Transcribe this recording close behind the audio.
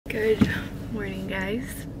Good morning,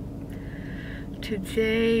 guys.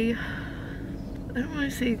 Today, I don't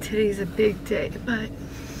want to say today's a big day, but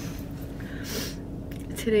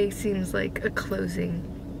today seems like a closing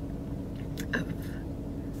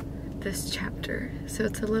of this chapter. So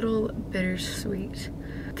it's a little bittersweet.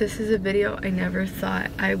 This is a video I never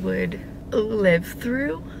thought I would live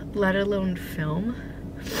through, let alone film.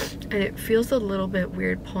 And it feels a little bit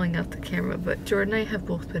weird pulling out the camera, but Jordan and I have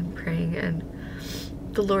both been praying, and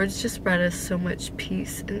the Lord's just brought us so much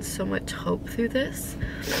peace and so much hope through this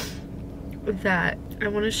that I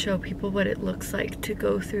want to show people what it looks like to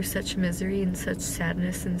go through such misery and such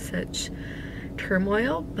sadness and such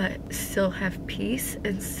turmoil, but still have peace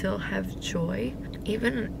and still have joy.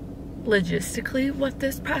 Even logistically, what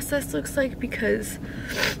this process looks like, because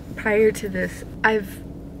prior to this, I've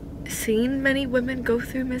seen many women go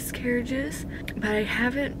through miscarriages, but I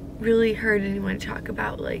haven't really heard anyone talk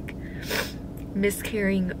about like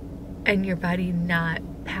miscarrying and your body not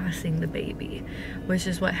passing the baby, which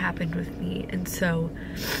is what happened with me. And so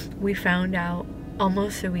we found out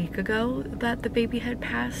almost a week ago that the baby had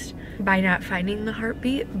passed by not finding the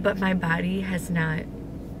heartbeat, but my body has not.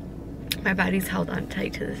 My body's held on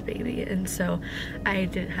tight to this baby, and so I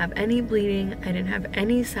didn't have any bleeding, I didn't have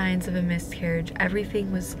any signs of a miscarriage.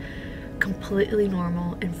 Everything was completely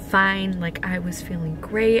normal and fine. Like, I was feeling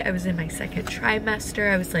great. I was in my second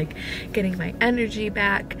trimester. I was like getting my energy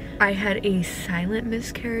back. I had a silent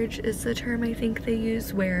miscarriage is the term I think they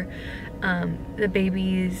use, where the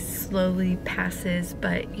baby slowly passes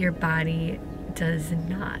but your body does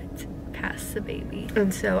not pass the baby.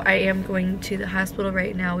 And so I am going to the hospital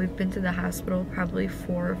right now. We've been to the hospital probably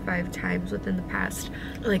 4 or 5 times within the past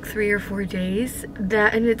like 3 or 4 days.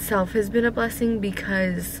 That in itself has been a blessing,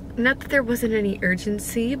 because not that there wasn't any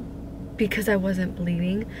urgency because I wasn't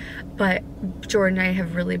bleeding, but Jordan and I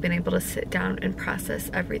have really been able to sit down and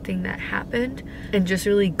process everything that happened and just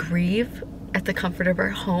really grieve at the comfort of our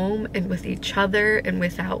home and with each other, and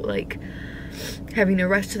without like having to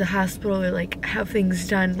rush to the hospital or like have things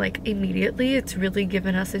done like immediately. It's really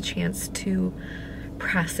given us a chance to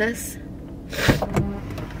process.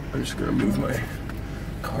 I'm just gonna move my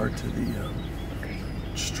car to the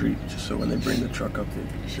street, just so when they bring the truck up they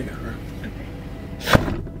can see her.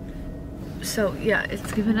 Okay. So yeah,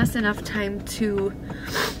 it's given us enough time to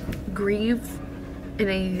grieve in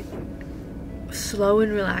a slow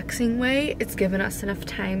and relaxing way. It's given us enough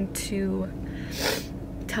time to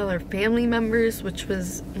tell our family members, which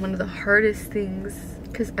was one of the hardest things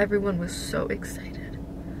because everyone was so excited.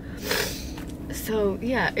 So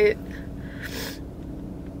yeah,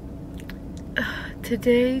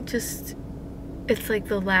 today just, it's like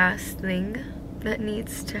the last thing that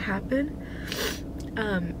needs to happen,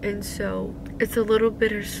 and so it's a little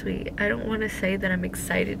bittersweet. I don't want to say that I'm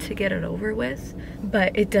excited to get it over with,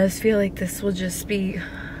 but it does feel like this will just be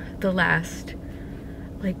the last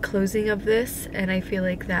like closing of this, and I feel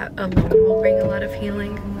like that alone will bring a lot of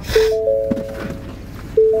healing.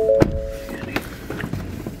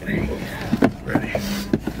 Ready.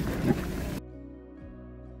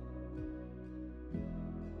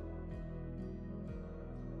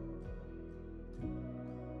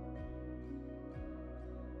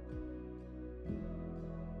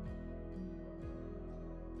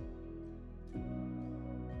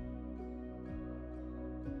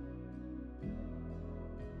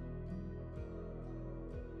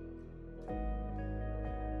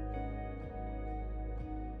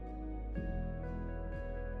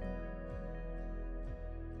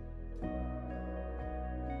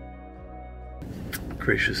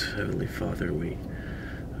 Gracious Heavenly Father, we're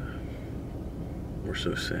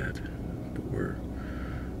so sad, but we're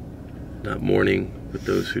not mourning with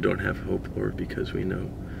those who don't have hope, Lord, because we know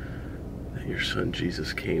that your Son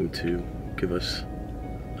Jesus came to give us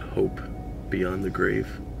a hope beyond the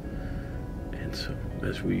grave. And so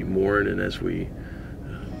as we mourn and as we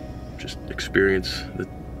just experience the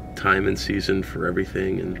time and season for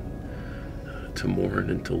everything, and to mourn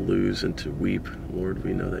and to lose and to weep, Lord,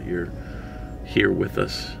 we know that you're here with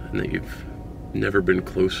us and that you've never been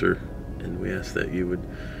closer, and we ask that you would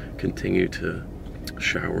continue to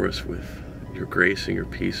shower us with your grace and your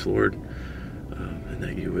peace, Lord, and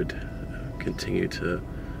that you would continue to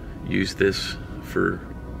use this for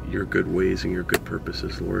your good ways and your good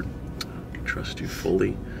purposes, Lord. We trust you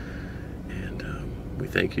fully, and we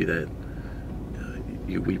thank you that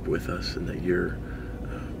you weep with us and that you're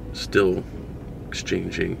still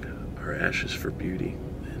exchanging our ashes for beauty.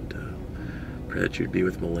 Pray that you'd be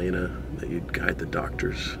with Milena, that you'd guide the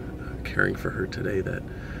doctors caring for her today, that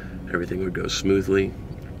everything would go smoothly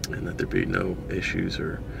and that there be no issues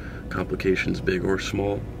or complications, big or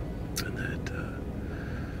small, and that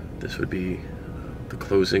this would be the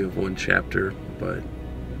closing of one chapter, but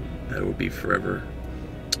that would be forever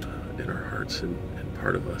in our hearts and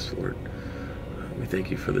part of us, Lord. We thank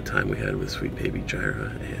you for the time we had with sweet baby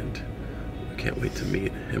Jaira, and we can't wait to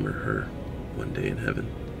meet him or her one day in heaven.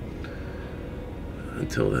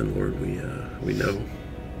 Until then, Lord, we know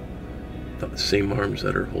the same arms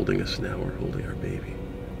that are holding us now are holding our baby,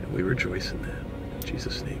 and we rejoice in that. In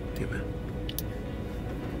Jesus' name, amen.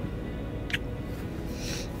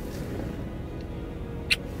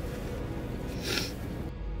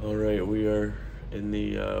 All right, we are in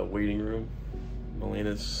the waiting room.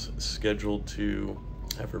 Milena's scheduled to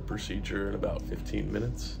have her procedure in about 15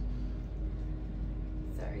 minutes.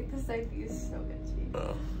 Sorry, this IV is so itchy.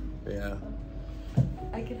 Oh, yeah.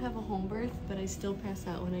 I could have a home birth, but I still pass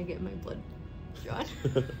out when I get my blood drawn.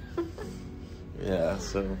 Yeah,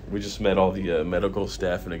 so we just met all the medical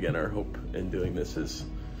staff, and again, our hope in doing this is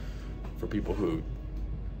for people who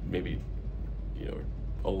maybe, you know,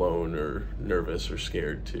 alone or nervous or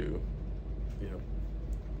scared to, you know,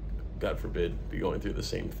 God forbid, be going through the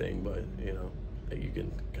same thing, but, you know, that you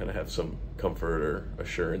can kind of have some comfort or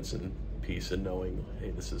assurance and peace in knowing, hey,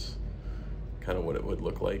 this is kind of what it would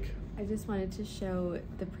look like. I just wanted to show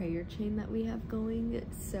the prayer chain that we have going.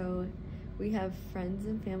 So we have friends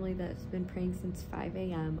and family that's been praying since 5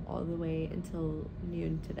 a.m. all the way until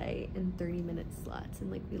noon today in 30-minute slots.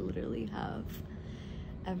 And like we literally have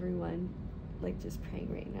everyone like just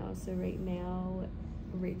praying right now. So right now,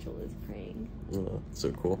 Rachel is praying. Oh,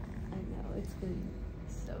 so cool. I know, it's been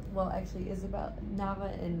so, well actually Isabel,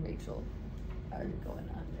 Nava and Rachel are going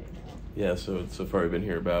on right now. Yeah, so far we've been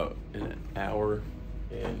here about an hour,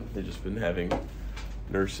 and they've just been having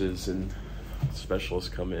nurses and specialists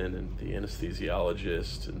come in, and the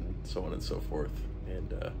anesthesiologist, and so on and so forth.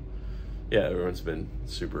 And yeah, everyone's been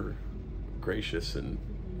super gracious and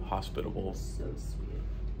hospitable. So sweet.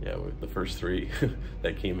 Yeah, the first three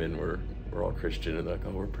that came in were all Christian, and they're like,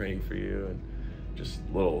 oh, we're praying for you, and just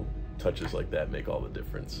little touches like that make all the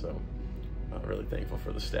difference. So I'm really thankful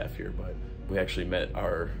for the staff here. But we actually met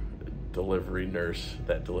our delivery nurse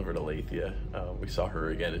that delivered Alethea. We saw her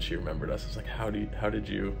again, and she remembered us. I was like, how did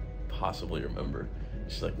you possibly remember?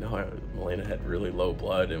 She's like, no, Milena had really low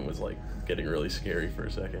blood and was like getting really scary for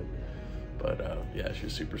a second. But yeah, she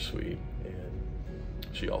was super sweet, and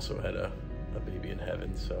she also had a baby in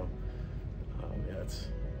heaven. So yeah, it's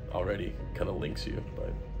already kind of links you.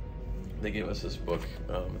 But they gave us this book.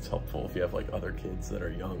 It's helpful if you have like other kids that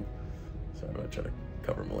are young. So I'm gonna try to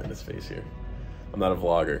cover Milena's face here. I'm not a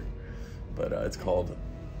vlogger, but it's called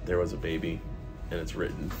There Was a Baby, and it's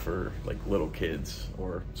written for like little kids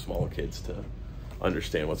or smaller kids to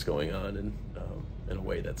understand what's going on, and in a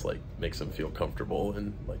way that's like makes them feel comfortable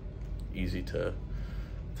and like easy to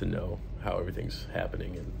know how everything's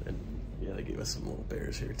happening. And yeah, they gave us some little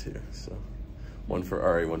bears here too. So one for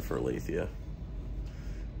Ari, one for Alethea,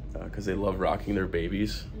 because they love rocking their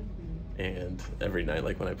babies. And every night,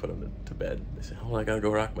 like when I put them to bed, they say, oh, I gotta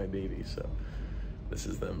go rock my baby. So this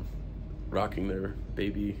is them rocking their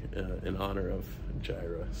baby in honor of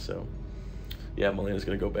Jaira. So yeah, Milena's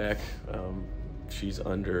gonna go back. She's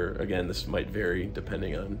under, again, this might vary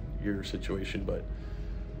depending on your situation, but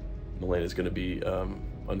Milena's gonna be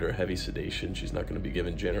under a heavy sedation. She's not gonna be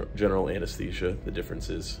given general anesthesia. The difference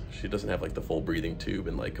is she doesn't have like the full breathing tube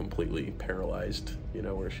and like completely paralyzed, you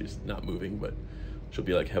know, where she's not moving, but she'll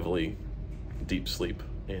be like heavily deep sleep.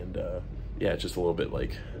 And yeah, just a little bit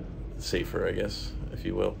like safer, I guess, if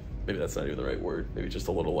you will. Maybe that's not even the right word. Maybe just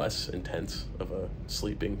a little less intense of a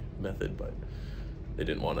sleeping method, but they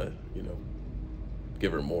didn't want to, you know,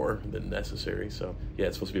 give her more than necessary. So yeah,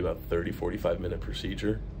 it's supposed to be about 30-45 minute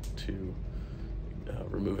procedure to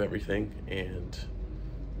remove everything. And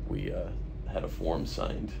we had a form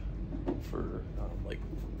signed for like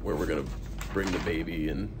where we're gonna bring the baby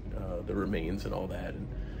and the remains and all that, and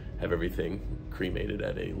have everything cremated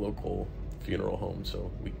at a local funeral home.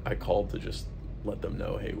 So I called to just let them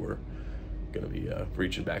know, hey, we're gonna be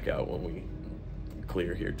reaching back out when we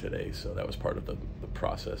clear here today. So that was part of the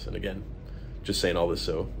process. And again, just saying all this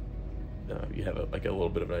so you have a little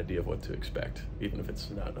bit of an idea of what to expect, even if it's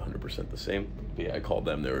not 100% the same. But yeah, I called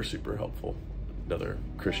them, they were super helpful. Another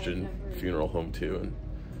Christian funeral home too, and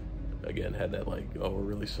again had that like, oh, we're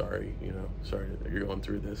really sorry, you know, sorry that you're going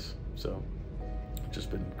through this. So it's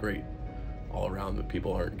just been great all around, that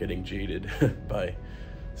people aren't getting jaded by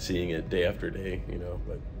seeing it day after day, you know,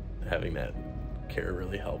 but having that care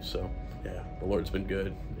really helps. So yeah, the Lord's been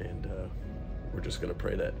good, and we're just gonna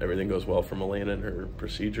pray that everything goes well for Milena and her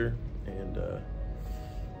procedure, and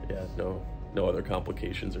yeah, no other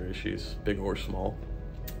complications or issues, big or small.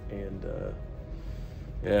 And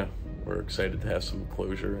yeah, we're excited to have some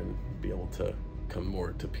closure and be able to come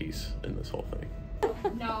more to peace in this whole thing.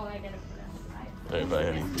 No, I gotta put it on the side. All right, bye,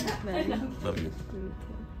 honey. Bye. Love you.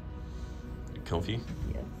 You comfy?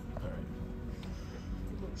 Yes. All right.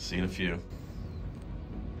 See you in a few.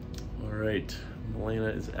 All right, Milena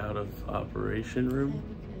is out of operation room.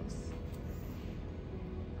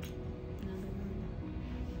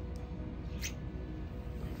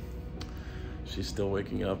 She's still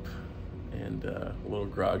waking up and a little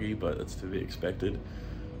groggy, but that's to be expected.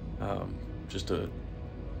 Just a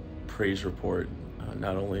praise report.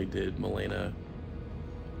 Not only did Milena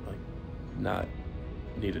not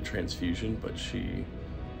need a transfusion, but she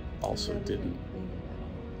also didn't.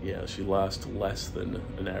 Yeah, she lost less than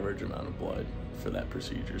an average amount of blood for that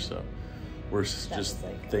procedure. So we're just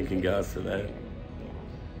thanking God for that.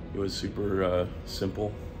 It was super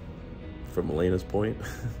simple from Milena's point.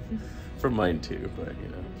 From mine too, but you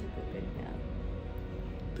know.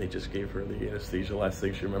 They just gave her the anesthesia. Last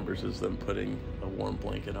thing she remembers is them putting a warm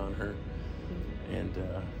blanket on her. And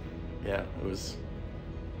yeah, it was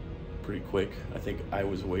pretty quick. I think I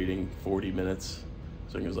was waiting 40 minutes.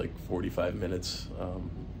 So I think it was like 45 minutes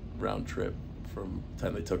round trip from the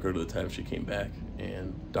time they took her to the time she came back.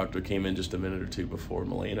 And doctor came in just a minute or two before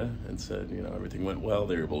Milena and said, you know, everything went well.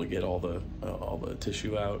 They were able to get all the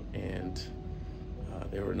tissue out, and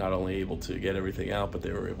they were not only able to get everything out, but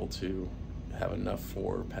they were able to have enough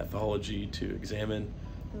for pathology to examine,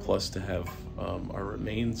 plus to have our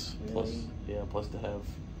remains, plus to have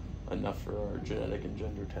enough for our genetic and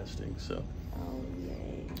gender testing. So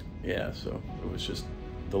yeah, so it was just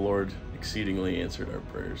the Lord exceedingly answered our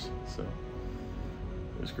prayers, so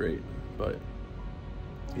it was great. But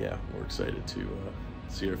yeah, we're excited to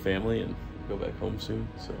see our family and go back home soon.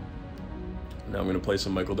 So now I'm going to play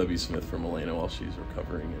some Michael W. Smith for Milena while she's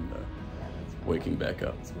recovering and waking back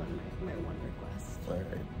up. That's my one request. All right.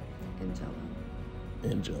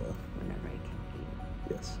 Angela. Whenever I can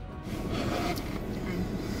eat. Yes.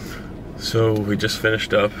 So we just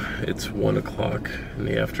finished up. It's 1 o'clock in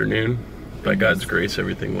the afternoon. By God's grace,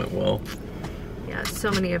 everything went well. Yeah,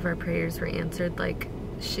 so many of our prayers were answered. Like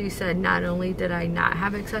she said, not only did I not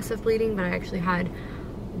have excessive bleeding, but I actually had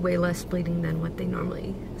way less bleeding than what they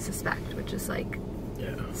normally suspect, which is like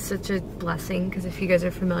such a blessing, because if you guys are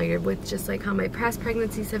familiar with just like how my past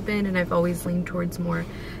pregnancies have been, and I've always leaned towards more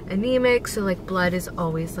anemic, so like blood is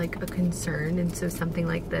always like a concern, and so something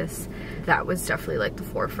like this, that was definitely like the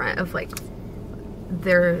forefront of like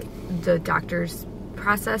the doctor's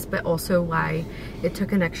process, but also why it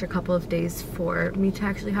took an extra couple of days for me to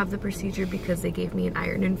actually have the procedure, because they gave me an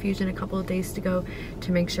iron infusion a couple of days to go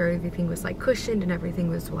to make sure everything was like cushioned and everything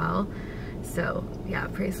was well. So yeah,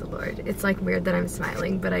 praise the Lord. It's like weird that I'm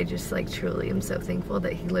smiling, but I just like truly am so thankful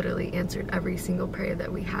that he literally answered every single prayer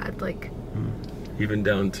that we had. Like even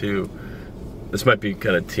down to, this might be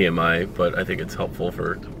kind of TMI, but I think it's helpful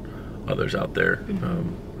for others out there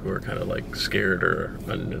who are kind of like scared or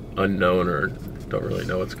unknown or don't really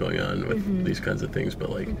know what's going on with these kinds of things, but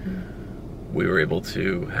like we were able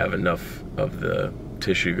to have enough of the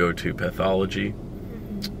tissue go to pathology,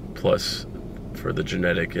 plus for the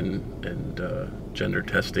genetic and gender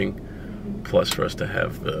testing, plus for us to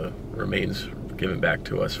have the remains given back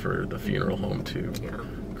to us for the funeral home to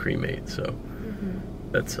cremate. So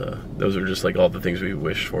that's those are just like all the things we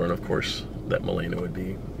wished for, and of course that Milena would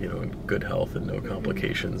be, you know, in good health and no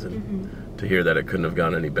complications, and to hear that it couldn't have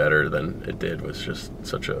gone any better than it did was just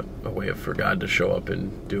such a way for God to show up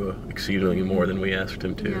and do exceedingly more than we asked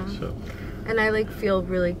him to. So. And I like feel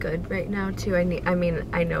really good right now too. I mean,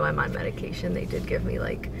 I know I'm on medication. They did give me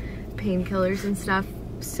like painkillers and stuff.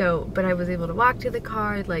 So, but I was able to walk to the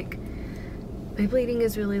car. Like my bleeding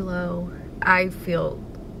is really low. I feel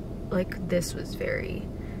like this was very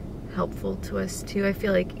helpful to us too. I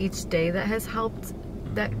feel like each day that has helped,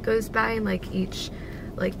 that goes by, and like each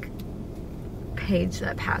like page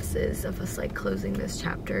that passes of us like closing this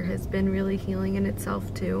chapter has been really healing in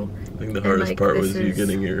itself too. I think the hardest part was you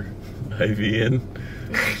getting your IV in.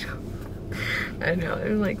 I know,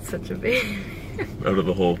 I'm like such a baby. Out of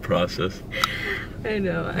the whole process. I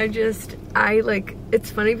know, I like, it's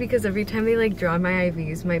funny because every time they like draw my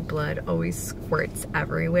IVs, my blood always squirts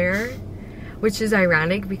everywhere, which is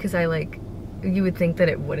ironic because I like, you would think that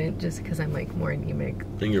it wouldn't just because I'm like more anemic.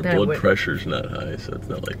 I think your blood pressure's not high, so it's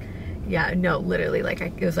not like... Yeah, no, literally, like,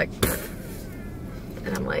 it was like,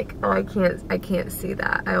 and I'm like, oh, I can't see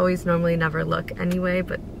that. I always normally never look anyway,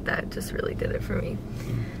 but that just really did it for me.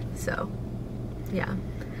 So, yeah,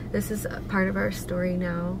 this is a part of our story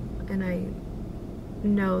now, and I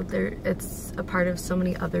know it's a part of so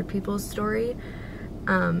many other people's story,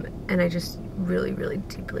 and I just really, really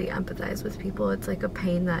deeply empathize with people. It's like a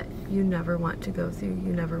pain that you never want to go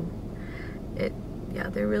through. Yeah,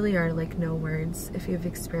 there really are like no words. If you've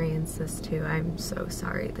experienced this too, I'm so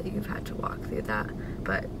sorry that you've had to walk through that.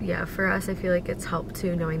 But yeah, for us, I feel like it's helped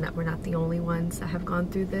too, knowing that we're not the only ones that have gone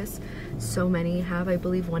through this. So many have. I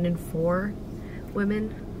believe 1 in 4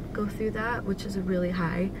 women go through that, which is a really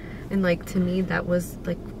high. And like, to me, that was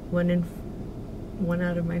like 1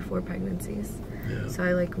 out of my 4 pregnancies. Yeah. So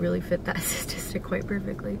I like really fit that statistic quite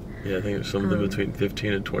perfectly. Yeah, I think it's something between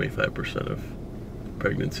 15 and 25% of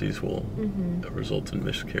pregnancies will result in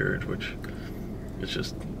miscarriage, which is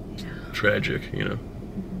just tragic, you know.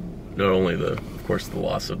 Not only of course the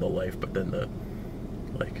loss of the life, but then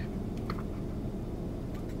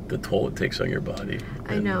the toll it takes on your body.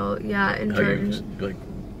 I know, yeah, and how you like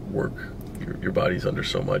work your body's under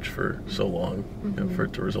so much for so long, you know, for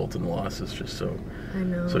it to result in loss is just so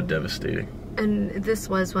devastating. And this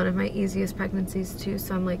was one of my easiest pregnancies too,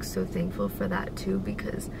 so I'm like so thankful for that too,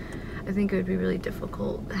 because I think it would be really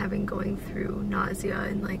difficult going through nausea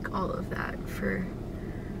and like all of that for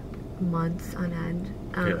months on end.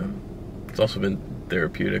 It's also been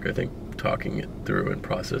therapeutic, I think, talking it through and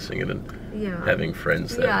processing it, and having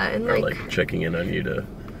friends that are like checking in on you to,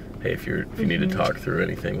 hey, if you need to talk through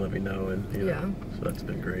anything, let me know. And so that's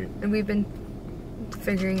been great. And we've been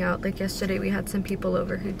figuring out, like yesterday we had some people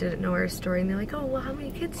over who didn't know our story, and they're like, oh, well, how many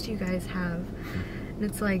kids do you guys have? And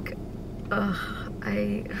it's like,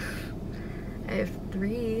 I have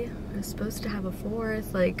 3. I was supposed to have a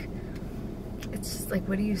 4th. Like, it's just like,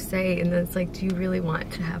 what do you say? And then it's like, do you really want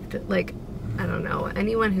to have to, like, I don't know,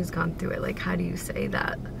 anyone who's gone through it, like, how do you say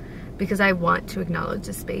that? Because I want to acknowledge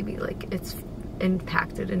this baby, like, it's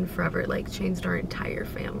impacted and forever, like, changed our entire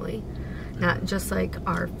family. Not just like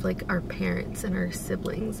our parents and our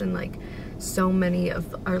siblings and like so many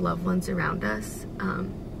of our loved ones around us.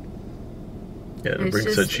 Yeah, it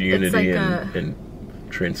brings such unity like and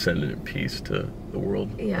transcendent peace to the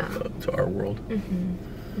world, to our world.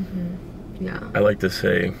 Yeah. I like to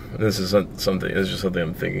say, this is just something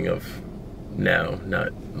I'm thinking of now,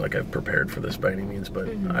 not like I've prepared for this by any means, but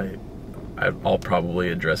I'll probably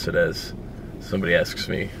address it as somebody asks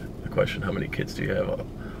me the question, how many kids do you have?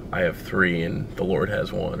 I have 3 and the Lord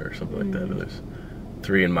has 1, or something like that. Or there's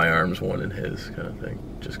 3 in my arms, 1 in his, kind of thing.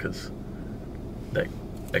 Just because that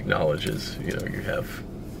acknowledges, you know, you have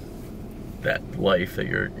that life that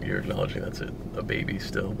you're acknowledging. That's a baby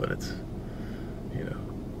still, but it's, you know,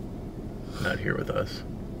 not here with us.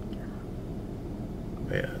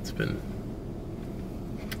 But yeah, it's been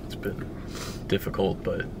difficult,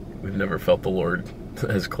 but we've never felt the Lord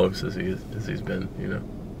as close as he's been, you know.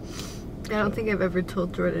 I don't think I've ever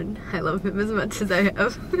told Jordan I love him as much as I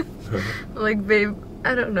have. Like, babe,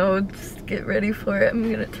 I don't know, just get ready for it. I'm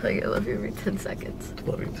gonna tell you I love you every 10 seconds.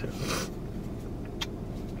 Love you too.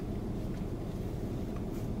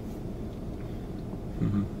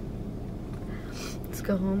 Let's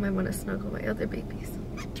go home. I want to snuggle my other babies.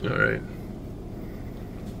 Alright.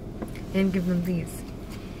 And give them these.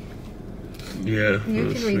 Yeah.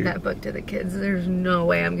 You can read that book to the kids. There's no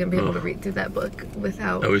way I'm going to be able to read through that book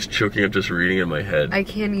without... I was choking up just reading it in my head. I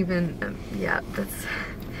can't even... yeah, that's...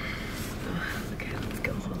 okay, let's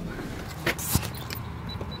go home.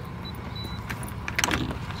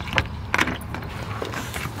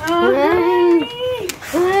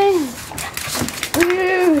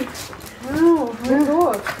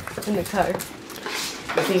 In the car.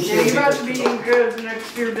 You must be eating good the next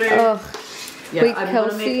few days. Oh. Yeah, wait, I'm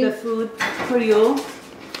Kelsey. gonna make the food for you.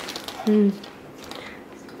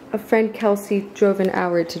 A friend, Kelsey, drove an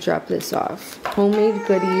hour to drop this off. Homemade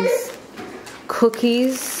goodies,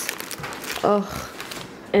 cookies. Ugh.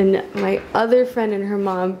 And my other friend and her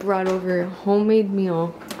mom brought over a homemade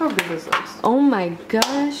meal. How good is this? Oh my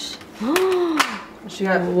gosh. She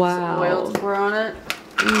got some oil to pour on it.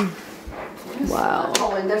 Wow.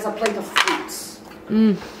 Oh, and there's a plate of fruits.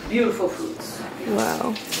 Beautiful fruits.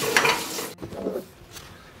 Wow.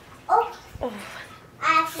 Oh,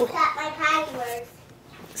 I forgot my password.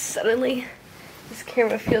 Suddenly, this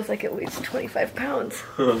camera feels like it weighs 25 pounds.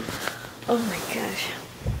 Oh my gosh.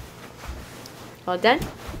 All done?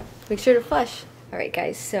 Make sure to flush. Alright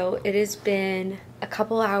guys, so it has been a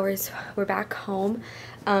couple hours. We're back home.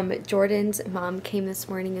 Jordan's mom came this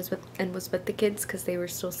morning and was with the kids because they were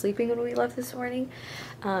still sleeping when we left this morning.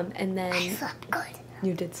 And then... I slept good.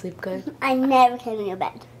 You did sleep good? I never came in your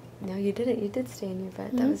bed. No, you didn't. You did stay in your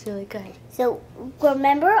bed. That was really good. So,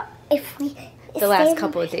 remember, if we... The last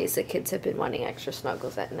couple of days, the kids have been wanting extra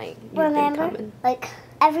snuggles at night. Remember, like,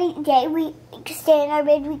 every day we stay in our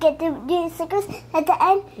bed, we get the stickers. At the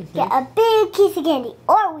end, get a big piece of candy.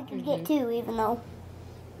 Or we could get 2, even though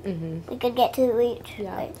We could get 2 each.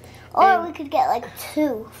 Yeah. Right? Or we could get like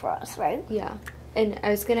 2 for us, right? Yeah. And I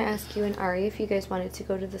was gonna ask you and Ari if you guys wanted to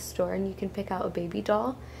go to the store and you can pick out a baby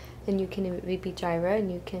doll, and you can name it Baby Gyra,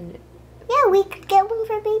 and you can. Yeah, we could get one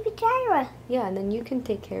for Baby Gyra. Yeah, and then you can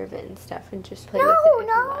take care of it and stuff and just play with it if you want.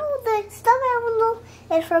 No, the stuffed animal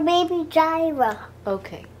is for Baby Gyra,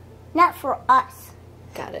 Okay, not for us.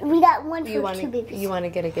 got it. We got one for You 2 babies. you want to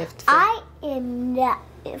get a gift? For, I am not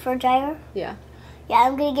for Gyra. yeah. Yeah,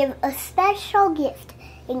 I'm gonna give a special gift,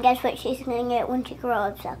 and guess what? She's gonna get when she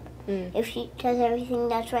grows up. If she does everything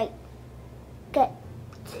that's right, get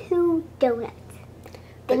 2 donuts.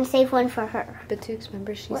 Gonna save one for her. But Tukes,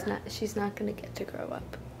 remember, she's not gonna get to grow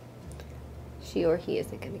up. She or he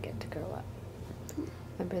isn't gonna get to grow up.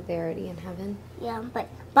 Remember, they're already in heaven. Yeah, but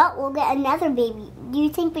we'll get another baby. Do you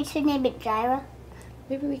think we should name it Gyra?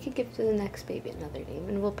 Maybe we could give to the next baby another name,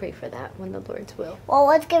 and we'll pray for that when the Lord's will. Well,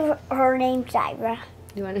 let's give her name Gyra.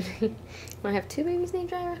 You want to have 2 babies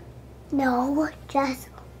named Gyra? No, just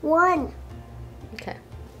 1. Okay.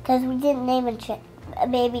 Because we didn't name a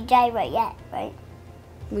baby Gyra yet, right?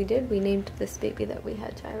 We did. We named this baby that we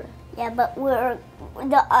had Gyra. Yeah, but we're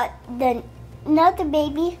another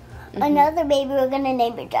baby. Another baby, we're gonna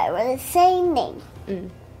name it Gyra. The same name.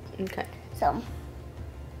 Okay. So,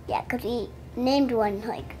 yeah, because we named one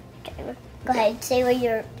like Gyra. Go ahead, say what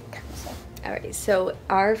you're gonna say. Alright, so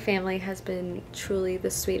our family has been truly the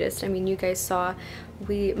sweetest. I mean, you guys saw,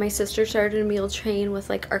 my sister started a meal train with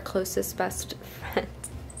like our closest best friends.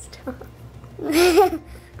 I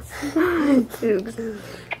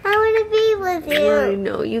want to be with you. I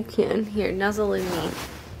know you can. Here, nuzzle in me.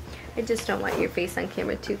 I just don't want your face on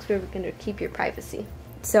camera too, because we're going to keep your privacy.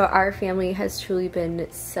 So our family has truly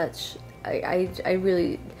been such, I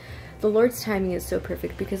really, the Lord's timing is so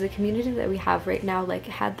perfect, because the community that we have right now, like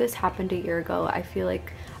had this happened a year ago, I feel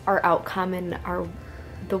like our outcome and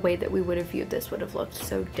the way that we would have viewed this would have looked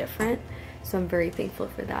so different. So I'm very thankful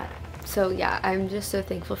for that. So yeah, I'm just so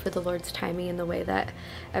thankful for the Lord's timing and the way that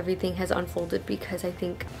everything has unfolded, because I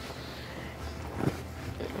think,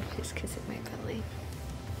 just kissing my belly.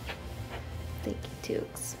 Thank you,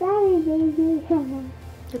 Tukes. Sorry, baby.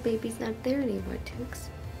 The baby's not there anymore, Tukes.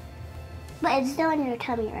 But it's still in your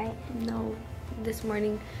tummy, right? No, this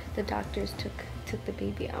morning the doctors took the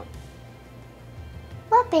baby out.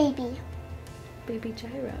 What baby? Baby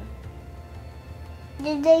Gyra.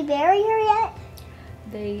 Did they bury her yet?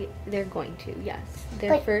 They're going to, yes.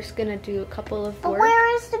 They're first gonna do a couple of But work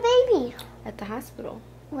where is the baby? at the hospital.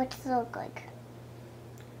 What does it look like?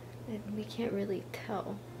 And we can't really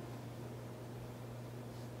tell.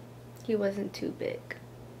 He wasn't too big.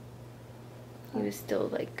 He was still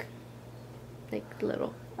like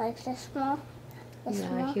little. Like this small? This Yeah,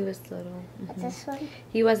 small? he was little. Like this one?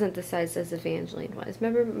 He wasn't the size as Evangeline was.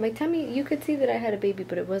 Remember, my tummy, you could see that I had a baby,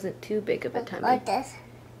 but it wasn't too big of a tummy. Like this?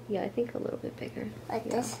 Yeah, I think a little bit bigger. Like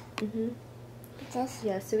Yeah. this? Mhm. Like this?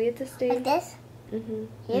 Yeah, so we had to stay. Like this? Mhm.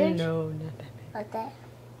 Huge? No, not that big. Like that?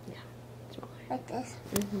 Smaller. Like this?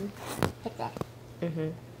 Mhm. Like that?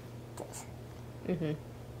 Mhm. This? Mhm.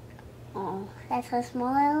 Oh, that's how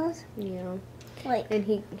small it was? Yeah. Like, And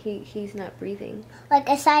he's not breathing. like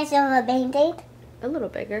a size of a Band-Aid? A little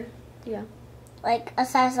bigger. Yeah. Like a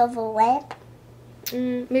size of a lamp?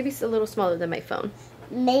 Maybe it's a little smaller than my phone.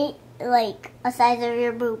 Like a size of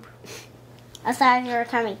your boob. A size of your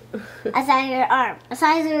tummy. A size of your arm. A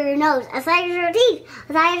size of your nose. A size of your teeth.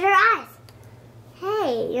 A size of your eyes.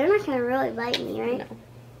 Hey, you're not gonna really bite me, right? No.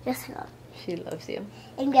 Just go. She loves you.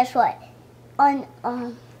 And guess what?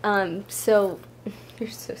 So you're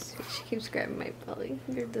so sweet. She keeps grabbing my belly.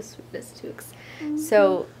 You're the sweetest, Tukes.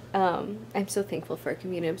 So, I'm so thankful for our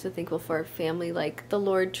community. I'm so thankful for our family. Like, the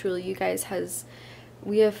Lord truly, you guys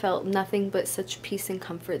we have felt nothing but such peace and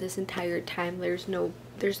comfort this entire time. There's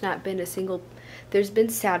not been there's been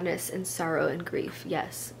sadness and sorrow and grief,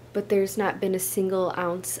 yes. But there's not been a single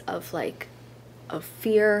ounce of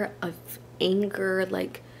fear, of anger,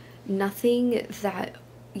 like nothing that,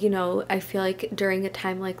 I feel like during a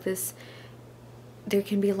time like this, there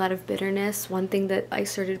can be a lot of bitterness. One thing that I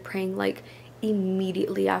started praying like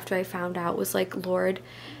immediately after I found out was like, Lord,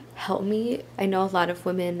 help me. I know a lot of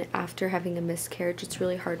women after having a miscarriage, it's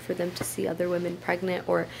really hard for them to see other women pregnant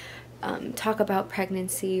or talk about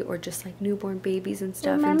pregnancy or just like newborn babies and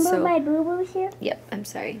stuff. Remember my boo-boos here? Yep, I'm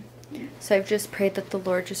sorry. So I've just prayed that the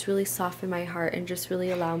Lord just really soften my heart and just really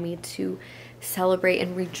allow me to celebrate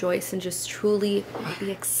and rejoice and just truly be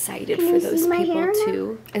excited for those people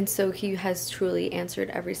too. And so he has truly answered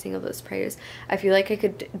every single of those prayers. I feel like I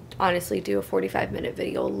could honestly do a 45-minute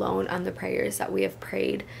video alone on the prayers that we have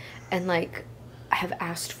prayed, and like have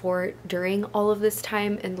asked for during all of this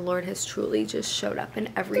time, and the Lord has truly just showed up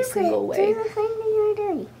in every single way. Do the same thing you're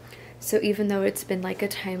doing. So even though it's been like a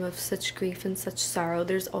time of such grief and such sorrow,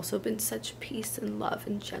 there's also been such peace and love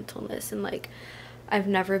and gentleness, and like I've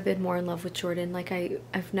never been more in love with Jordan. Like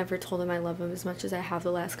I've never told him I love him as much as I have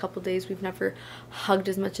the last couple days. We've never hugged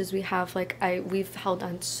as much as we have. Like we've held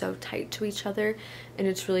on so tight to each other, and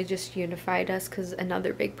it's really just unified us. Because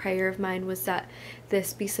another big prayer of mine was that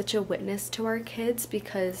this be such a witness to our kids,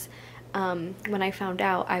 because when I found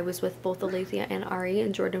out, I was with both Alethea and Ari,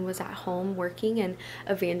 and Jordan was at home working, and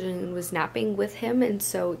Evangeline was napping with him, and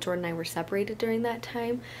so Jordan and I were separated during that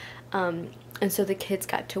time, and so the kids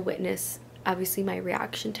got to witness obviously my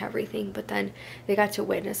reaction to everything, but then they got to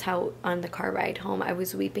witness how on the car ride home I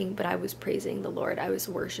was weeping, but I was praising the Lord, I was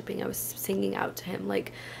worshiping, I was singing out to him.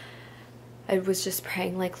 Like I was just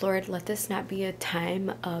praying, like, Lord, let this not be a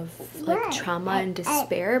time of like trauma and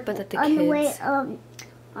despair, but that the kids, the way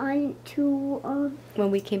when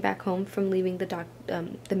we came back home from leaving the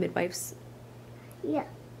midwives. Yeah,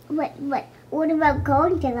 but what about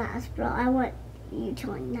going to the hospital? I want you to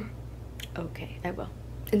learn that. Okay, I will.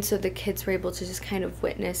 And so the kids were able to just kind of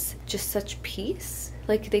witness just such peace.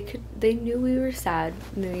 Like they knew we were sad.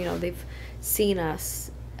 You know, they've seen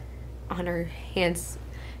us on our hands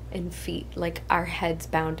and feet, like our heads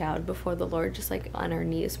bowed down before the Lord, just like on our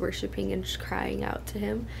knees worshiping and just crying out to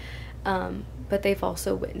him. But they've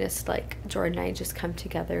also witnessed like Jordan and I just come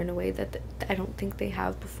together in a way that I don't think they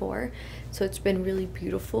have before. So it's been really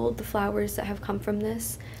beautiful, the flowers that have come from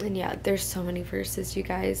this. And yeah, there's so many verses, you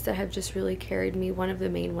guys, that have just really carried me. One of the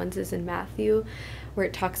main ones is in Matthew, where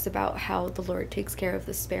it talks about how the Lord takes care of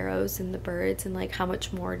the sparrows and the birds, and like how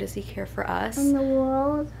much more does he care for us in the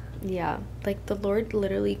world. Yeah, like the Lord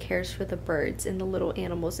literally cares for the birds and the little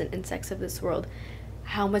animals and insects of this world.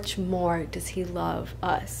 How much more does he love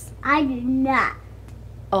us? I do not.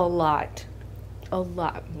 A lot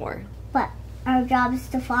more. But our job is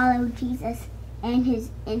to follow Jesus and his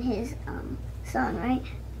son, right?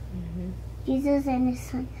 Mm-hmm. Jesus and his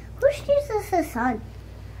son. Who's Jesus' son?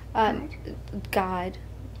 God.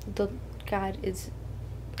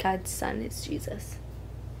 God's son is Jesus.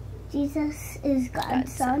 Jesus is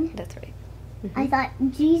God's son? That's right. Mm-hmm. I thought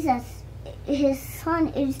Jesus, his son,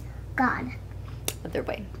 is God. Other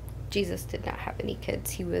way. Jesus did not have any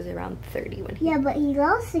kids. He was around 30 when he... Yeah, but he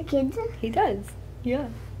loves the kids. He does. Yeah.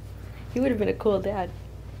 He would have been a cool dad.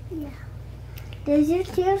 Yeah. Does your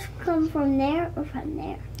tears come from there or from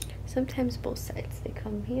there? Sometimes both sides. They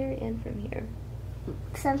come here and from here.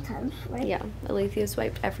 Sometimes, right? Yeah. Alethea's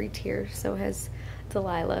wiped every tear. So has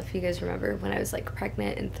Delilah. If you guys remember when I was like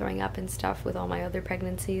pregnant and throwing up and stuff with all my other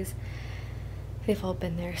pregnancies. They've all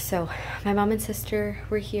been there. So my mom and sister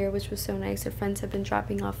were here, which was so nice. Their friends have been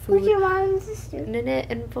dropping off food. Who's your mom and sister? Nanette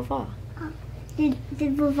and Vava. Did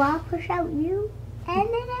Vava push out you and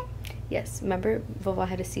Nanette? Yes. Remember, Vava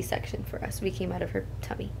had a C-section for us. We came out of her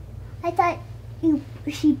tummy. I thought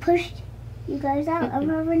she pushed you guys out of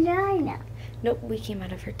her vagina. Nope, we came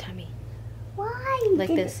out of her tummy. Why? Like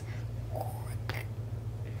this.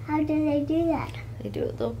 How do they do that? They do a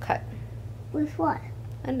little cut. With what?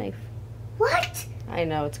 A knife. What? I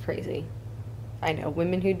know, it's crazy. I know,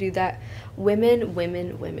 women who do that.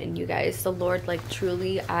 Women, you guys. The Lord, like,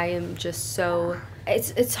 truly, I am just so...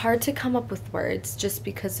 It's hard to come up with words just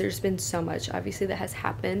because there's been so much, obviously, that has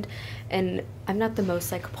happened. And I'm not the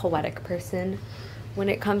most, like, poetic person when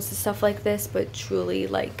it comes to stuff like this, but truly,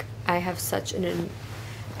 like, I have such an...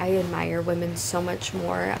 I admire women so much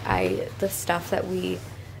more. The stuff that we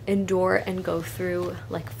endure and go through,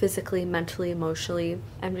 like physically, mentally, emotionally,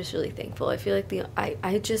 I'm just really thankful. I feel like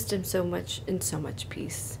I just am in so much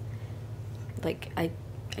peace. Like I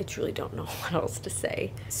truly don't know what else to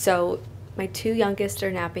say. So my two youngest are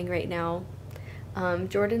napping right now.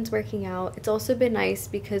 Jordan's working out. It's also been nice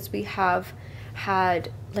because we have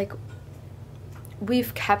had like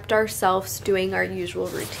we've kept ourselves doing our usual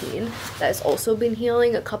routine. That has also been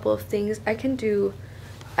healing. A couple of things I can do.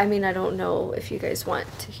 I mean, I don't know if you guys want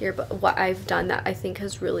to hear, but what I've done that I think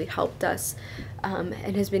has really helped us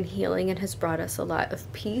and has been healing and has brought us a lot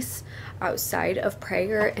of peace outside of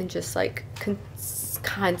prayer and just like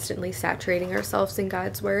constantly saturating ourselves in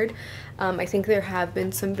God's word. I think there have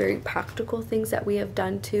been some very practical things that we have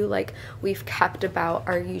done too. Like we've kept about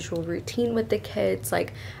our usual routine with the kids.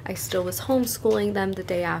 Like I still was homeschooling them the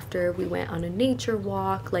day after. We went on a nature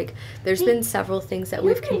walk. Like there's been several things that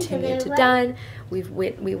we've continued to done. We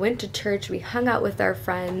went to church. We hung out with our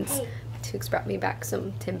friends. Tukes brought me back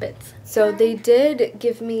some Timbits. So they did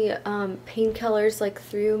give me painkillers like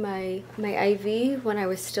through my IV when I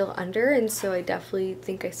was still under, and so I definitely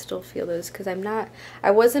think I still feel those, because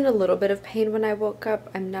I was in a little bit of pain when I woke up.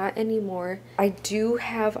 I'm not anymore. I do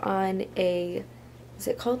have on a, is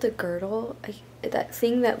it called a girdle? That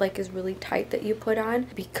thing that like is really tight that you put on,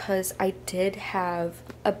 because I did have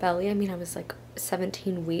a belly. I mean, I was like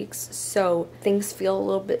 17 weeks, so things feel a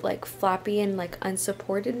little bit like floppy and like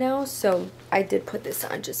unsupported now, so I did put this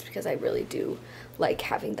on just because I really do like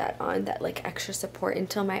having that on, that like extra support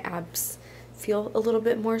until my abs feel a little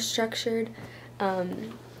bit more structured.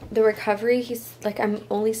 The recovery, he's like, I'm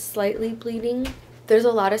only slightly bleeding. There's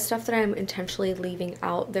a lot of stuff that I'm intentionally leaving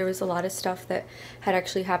out. There was a lot of stuff that had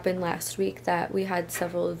actually happened last week that we had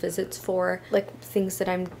several visits for, like things that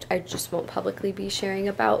I just won't publicly be sharing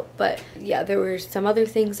about. But yeah, there were some other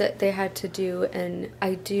things that they had to do, and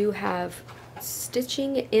I do have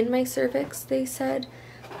stitching in my cervix, they said,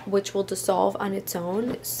 which will dissolve on its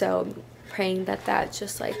own. So praying that that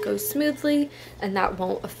just like goes smoothly and that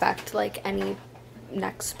won't affect like any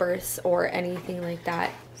next births or anything like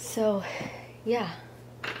that. So yeah,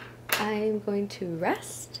 I'm going to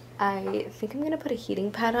rest. I think I'm gonna put a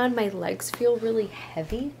heating pad on. My legs feel really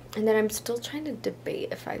heavy, and then I'm still trying to debate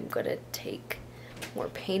if I'm gonna take more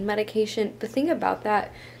pain medication. The thing about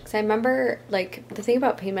that, because I remember like the thing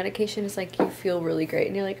about pain medication is like you feel really great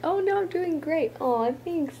and you're like, oh no, I'm doing great. Oh,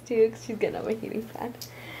 thanks, dude. She's getting on my heating pad.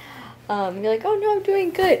 You're like, oh no, I'm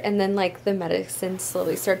doing good, and then like the medicine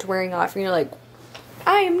slowly starts wearing off and you're like,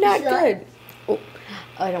 I am not good. Oh,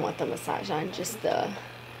 I don't want the massage on, just the,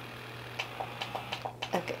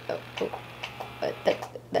 okay, that's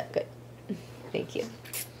good. Thank you.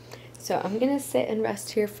 So I'm gonna sit and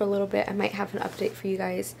rest here for a little bit. I might have an update for you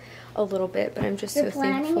guys a little bit, but I'm just so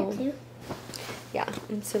thankful. Yeah,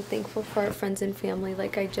 I'm so thankful for our friends and family.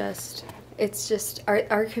 Like it's just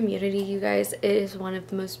our community, you guys. It is one of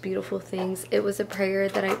the most beautiful things. It was a prayer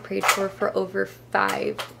that I prayed for over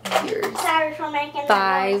 5 years. Sorry for making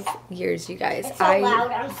that noise. 5 years, you guys. It's so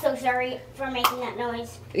loud. I'm so sorry for making that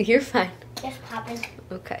noise. You're fine. Just popping.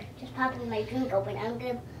 Okay. Just popping my drink open. I'm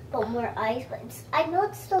gonna put more ice, but I know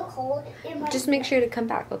it's still cold. Just make sure to come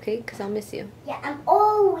back, okay? Because I'll miss you. Yeah, I'm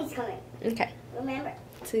always coming. Okay. Remember.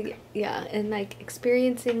 So yeah, and like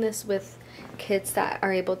experiencing this with kids that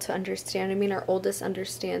are able to understand. I mean, our oldest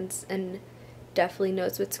understands and definitely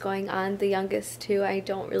knows what's going on. The youngest too, I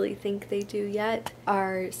don't really think they do yet.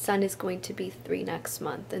 Our son is going to be 3 next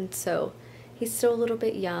month, and so he's still a little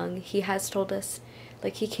bit young. He has told us,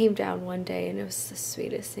 like, he came down one day and it was the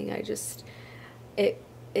sweetest thing.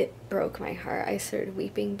 It broke my heart. I started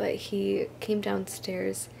weeping, but he came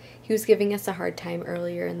downstairs. He was giving us a hard time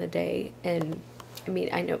earlier in the day, and I mean,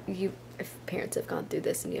 I know if parents have gone through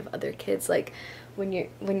this and you have other kids, like when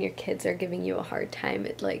your kids are giving you a hard time,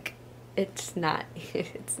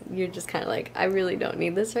 you're just kind of like, I really don't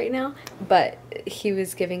need this right now. But he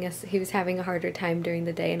was having a harder time during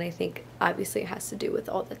the day, and I think obviously it has to do with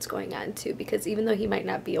all that's going on too, because even though he might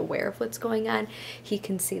not be aware of what's going on, he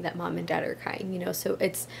can see that mom and dad are crying, you know. So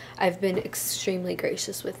I've been extremely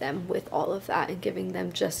gracious with them with all of that, and giving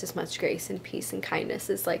them just as much grace and peace and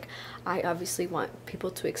kindness as like I obviously want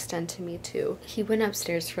people to extend to me too. He went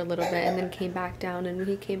upstairs for a little bit and then came back down, and when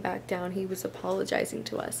he came back down, he was apologizing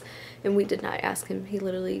to us, and we did not ask him. He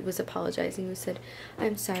literally was apologizing. He said,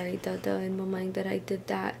 I'm sorry, Dada and Mamang, that I did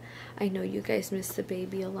that. I know you guys miss the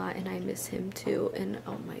baby a lot, and I miss him too. And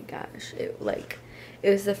oh my gosh, it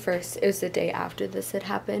was the day after this had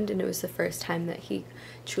happened, and it was the first time that he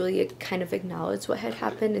truly kind of acknowledged what had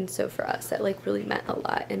happened. And so for us, that like really meant a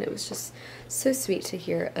lot, and it was just so sweet to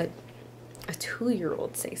hear a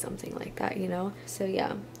 2-year-old say something like that, you know. So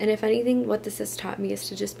yeah, and if anything, what this has taught me is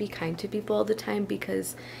to just be kind to people all the time,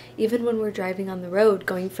 because even when we're driving on the road,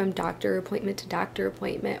 going from doctor appointment to doctor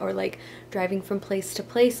appointment, or like driving from place to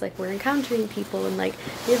place, like we're encountering people and like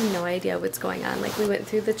we have no idea what's going on. Like we went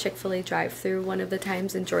through the Chick-fil-A drive-through one of the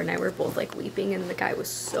times, and Jordan and I were both like weeping, and the guy was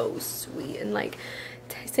so sweet and like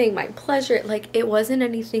saying my pleasure. Like it wasn't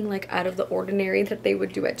anything like out of the ordinary that they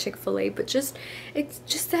would do at Chick-fil-A, but it's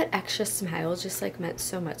just that extra smile just like meant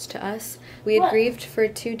so much to us. We had grieved for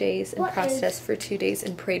 2 days and processed for 2 days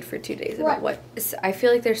and prayed for 2 days about what I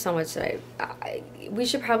feel like there's so much that we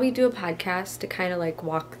should probably do a podcast to kind of like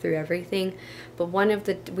walk through everything, but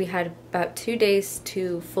we had about 2 days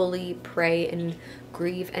to fully pray and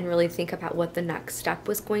grieve and really think about what the next step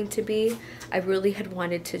was going to be. I really had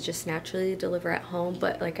wanted to just naturally deliver at home,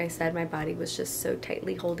 but like I said, my body was just so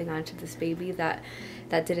tightly holding on to this baby that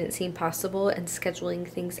didn't seem possible, and scheduling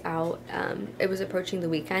things out. It was approaching the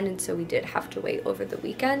weekend, and so we did have to wait over the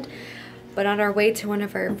weekend. But on our way to one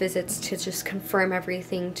of our visits to just confirm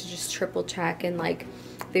everything, to just triple check, and like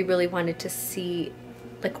they really wanted to see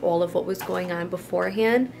like all of what was going on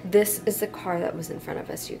beforehand. This is the car that was in front of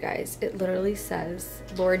us, you guys. It literally says,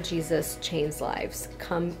 Lord Jesus changes lives.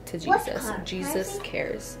 Come to Jesus. Jesus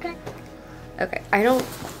cares. Okay, I don't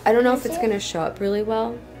know if it's gonna show up really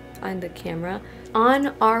well on the camera.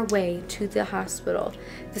 On our way to the hospital,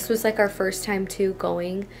 this was like our first time too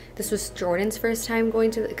going. This was Jordan's first time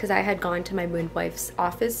going to, because I had gone to my midwife's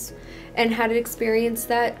office and had experienced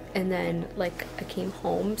that, and then like I came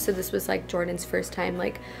home, so this was like Jordan's first time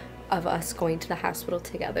like of us going to the hospital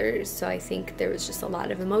together. So I think there was just a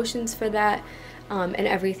lot of emotions for that, and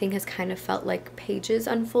everything has kind of felt like pages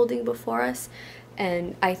unfolding before us.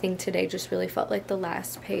 And I think today just really felt like the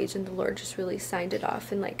last page, and the Lord just really signed it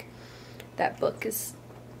off, and like that book is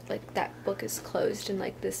closed, and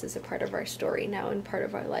like this is a part of our story now and part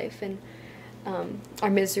of our life, and our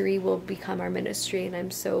misery will become our ministry. And I'm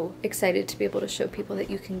so excited to be able to show people that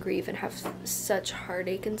you can grieve and have such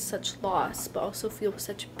heartache and such loss, but also feel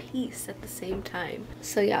such peace at the same time.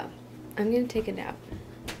 So yeah, I'm gonna take a nap.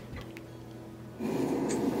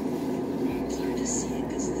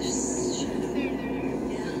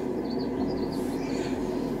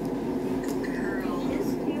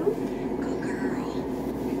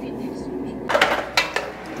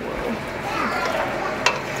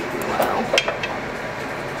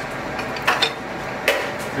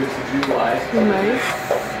 Did you lie? Nice.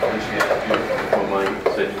 When she asked you if my mind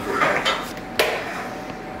said you were back.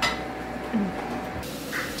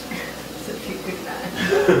 So cute with that.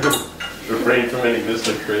 Refrain from any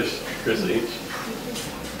Mr. Chris H.